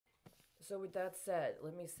So, with that said,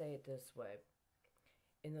 let me say it this way.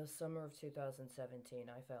 In the summer of 2017,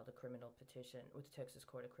 I filed a criminal petition with the Texas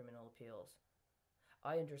Court of Criminal Appeals.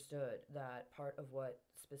 I understood that part of what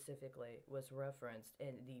specifically was referenced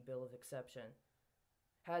in the Bill of Exception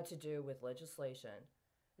had to do with legislation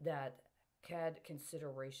that had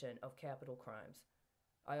consideration of capital crimes.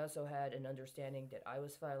 I also had an understanding that I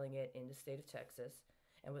was filing it in the state of Texas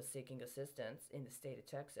and was seeking assistance in the state of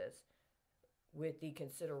Texas with the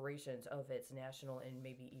considerations of its national and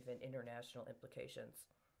maybe even international implications.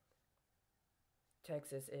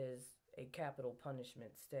 Texas is a capital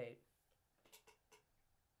punishment state.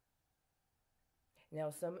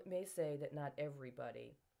 Now, some may say that not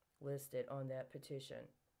everybody listed on that petition,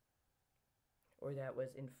 or that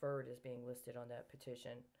was inferred as being listed on that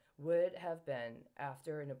petition, would have been,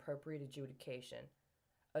 after an appropriate adjudication,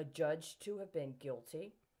 adjudged to have been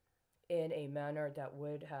guilty in a manner that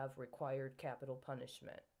would have required capital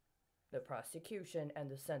punishment. The prosecution and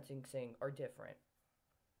the sentencing are different.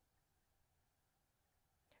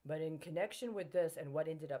 But in connection with this and what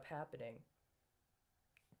ended up happening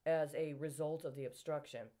as a result of the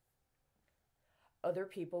obstruction, other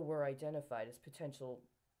people were identified as potential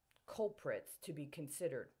culprits to be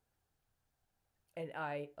considered. And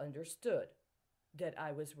I understood that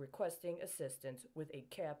I was requesting assistance with a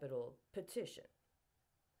capital petition.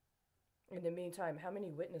 In the meantime, how many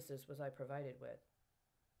witnesses was I provided with?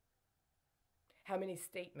 How many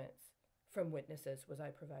statements from witnesses was I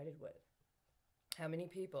provided with? How many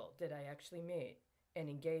people did I actually meet and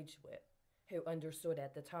engage with who understood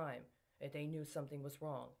at the time that they knew something was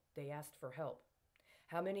wrong? They asked for help.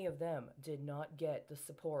 How many of them did not get the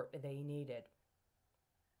support they needed?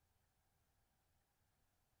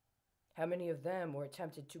 How many of them were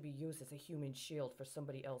attempted to be used as a human shield for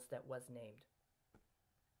somebody else that was named?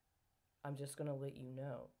 I'm just going to let you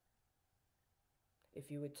know.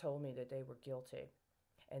 If you had told me that they were guilty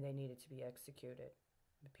and they needed to be executed,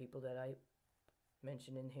 the people that I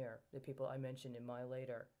mentioned in here, the people I mentioned in my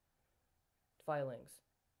later filings,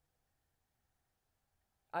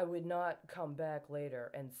 I would not come back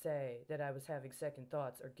later and say that I was having second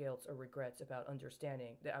thoughts or guilt or regrets about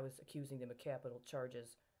understanding that I was accusing them of capital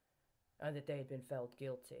charges and that they had been found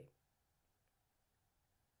guilty.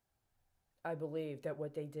 I believe that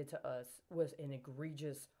what they did to us was an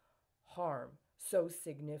egregious harm, so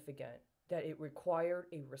significant that it required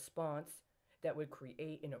a response that would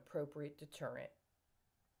create an appropriate deterrent.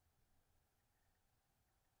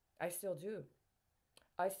 I still do.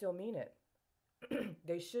 I still mean it.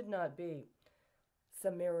 They should not be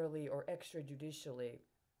summarily or extrajudicially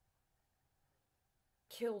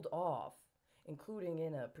killed off, including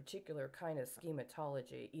in a particular kind of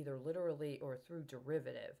schematology, either literally or through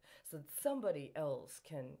derivative, so that somebody else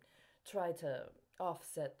can try to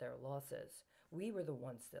offset their losses. We were the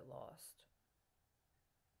ones that lost.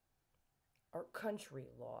 Our country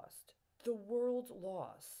lost. The world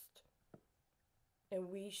lost. And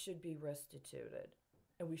we should be restituted.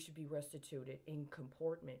 And we should be restituted in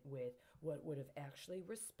comportment with what would have actually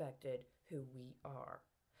respected who we are.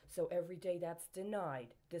 So every day that's denied,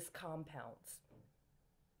 this compounds.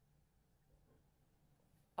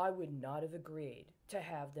 I would not have agreed to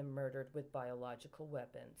have them murdered with biological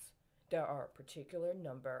weapons. There are a particular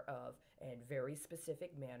number of and very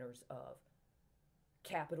specific manners of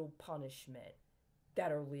capital punishment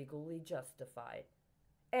that are legally justified.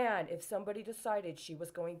 And if somebody decided she was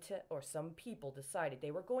going to, or some people decided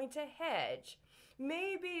they were going to hedge,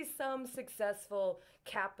 maybe some successful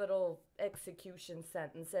capital execution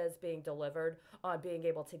sentences being delivered on being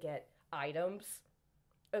able to get items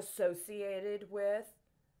associated with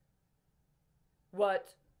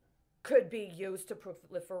what could be used to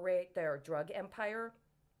proliferate their drug empire,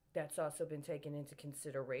 that's also been taken into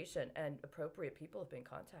consideration, and appropriate people have been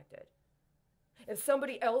contacted. If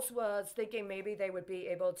somebody else was thinking maybe they would be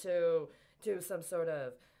able to do some sort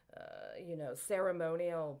of,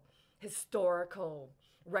 ceremonial, historical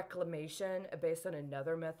reclamation based on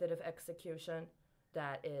another method of execution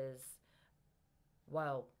that is,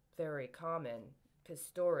 well, very common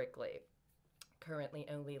historically, currently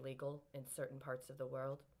only legal in certain parts of the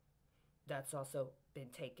world, that's also been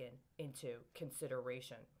taken into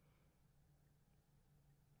consideration.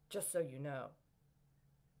 Just so you know.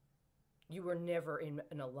 You were never in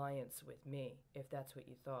an alliance with me, if that's what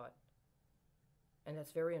you thought. And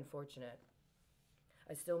that's very unfortunate.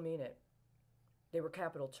 I still mean it. They were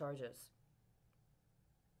capital charges.